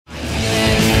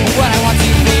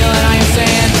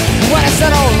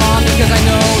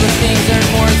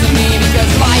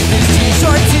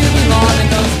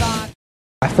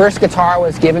first guitar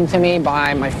was given to me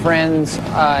by my friends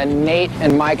Nate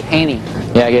and Mike Haney.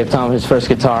 Yeah, I gave Tom his first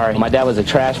guitar. My dad was a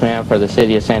trash man for the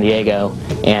city of San Diego,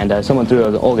 and someone threw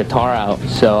an old guitar out,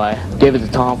 so I gave it to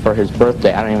Tom for his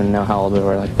birthday. I don't even know how old we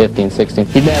were, like 15, 16.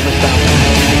 He never stopped.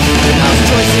 Those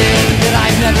choices that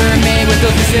I've never made with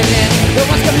those decisions, there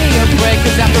was come me or break,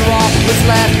 cause after all what's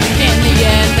left in the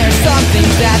end, there's some things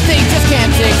that they just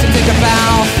can't take to think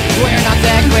about. We're not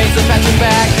that great, so pat your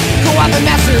back, go out and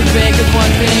masturbate, cause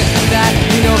one thing that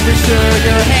you know for sure,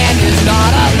 your hand is not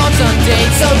a lonesome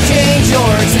date. So change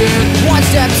your tune, one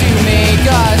step to make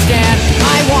a stand.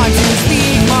 I want to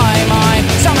speak my mind,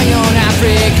 start my own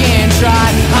African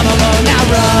tribe. I'm alone now,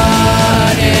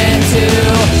 run into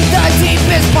the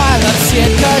deepest pile of shit,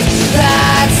 cause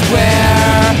that's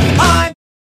where I'm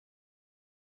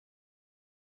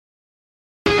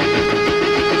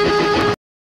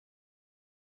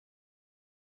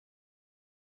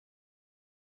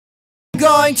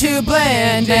going to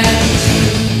blend in.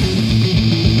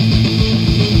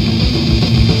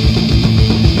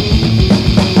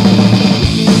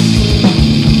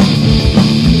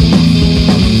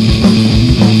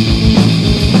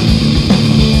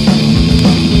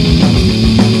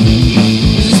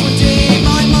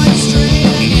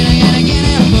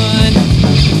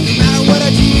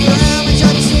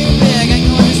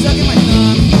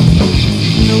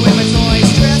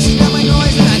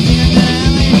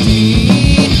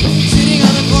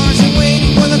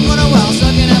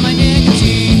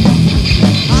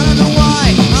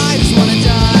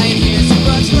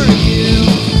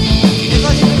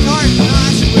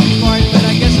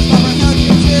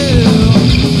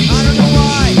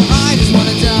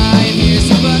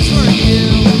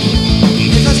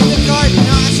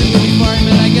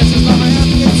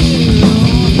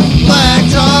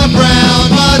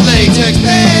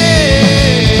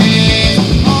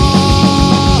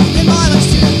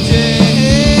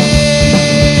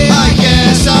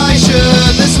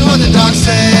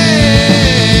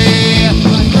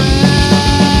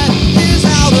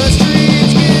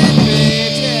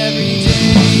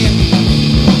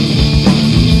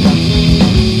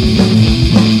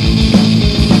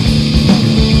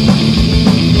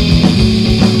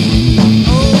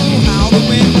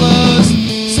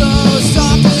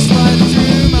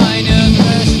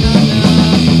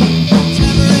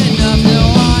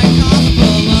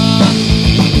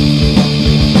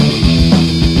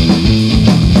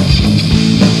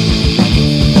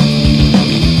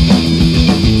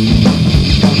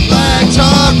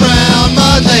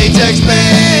 Latex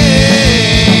paint,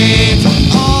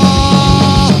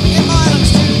 all in my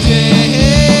lungs today.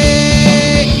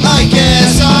 I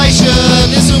guess I should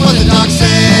listen what the doc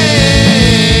says.